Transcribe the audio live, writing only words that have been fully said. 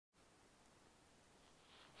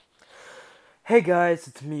Hey guys,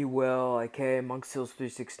 it's me, Will, aka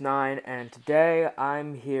Monkshills369, and today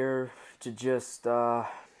I'm here to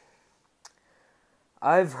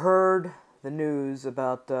I've heard the news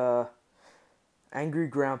about Angry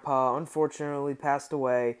Grandpa unfortunately passed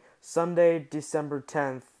away Sunday, December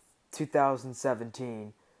 10th,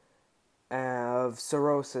 2017, of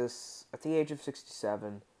cirrhosis at the age of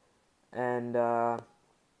 67. And,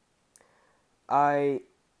 I,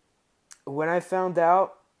 when I found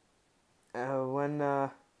out, uh, when, uh,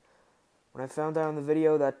 when I found out on the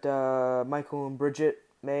video that Michael and Bridget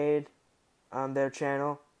made on their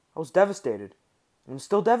channel, I was devastated. I'm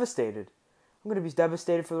still devastated. I'm going to be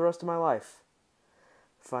devastated for the rest of my life.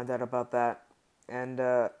 Find out about that. And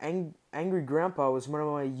Angry Grandpa was one of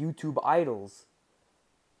my YouTube idols.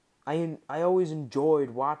 I always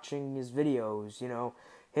enjoyed watching his videos,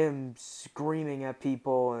 him screaming at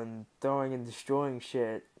people and throwing and destroying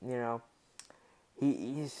shit,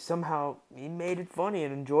 He somehow he made it funny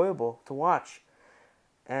and enjoyable to watch.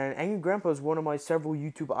 And Angry Grandpa is one of my several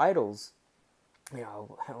YouTube idols.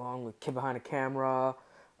 Along with Kid Behind a Camera,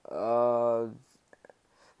 uh,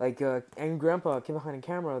 Angry Grandpa, Kid Behind a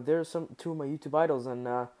Camera. They're two of my YouTube idols, and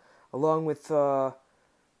along with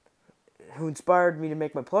who inspired me to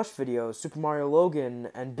make my plush videos, Super Mario Logan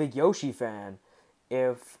and Big Yoshi fan.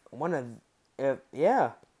 If one of, if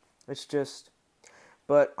yeah, it's just.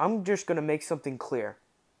 But I'm just gonna make something clear.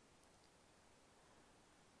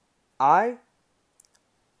 I,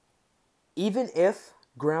 even if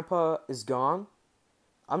Grandpa is gone,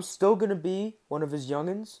 I'm still gonna be one of his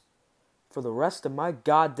youngins for the rest of my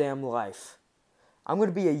goddamn life. I'm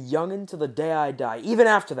gonna be a youngin' till the day I die, even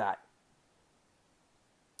after that.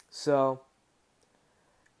 So,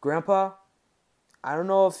 Grandpa, I don't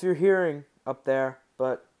know if you're hearing up there,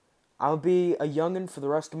 but I'll be a youngin' for the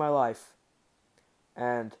rest of my life.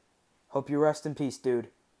 And hope you rest in peace, dude.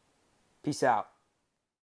 Peace out.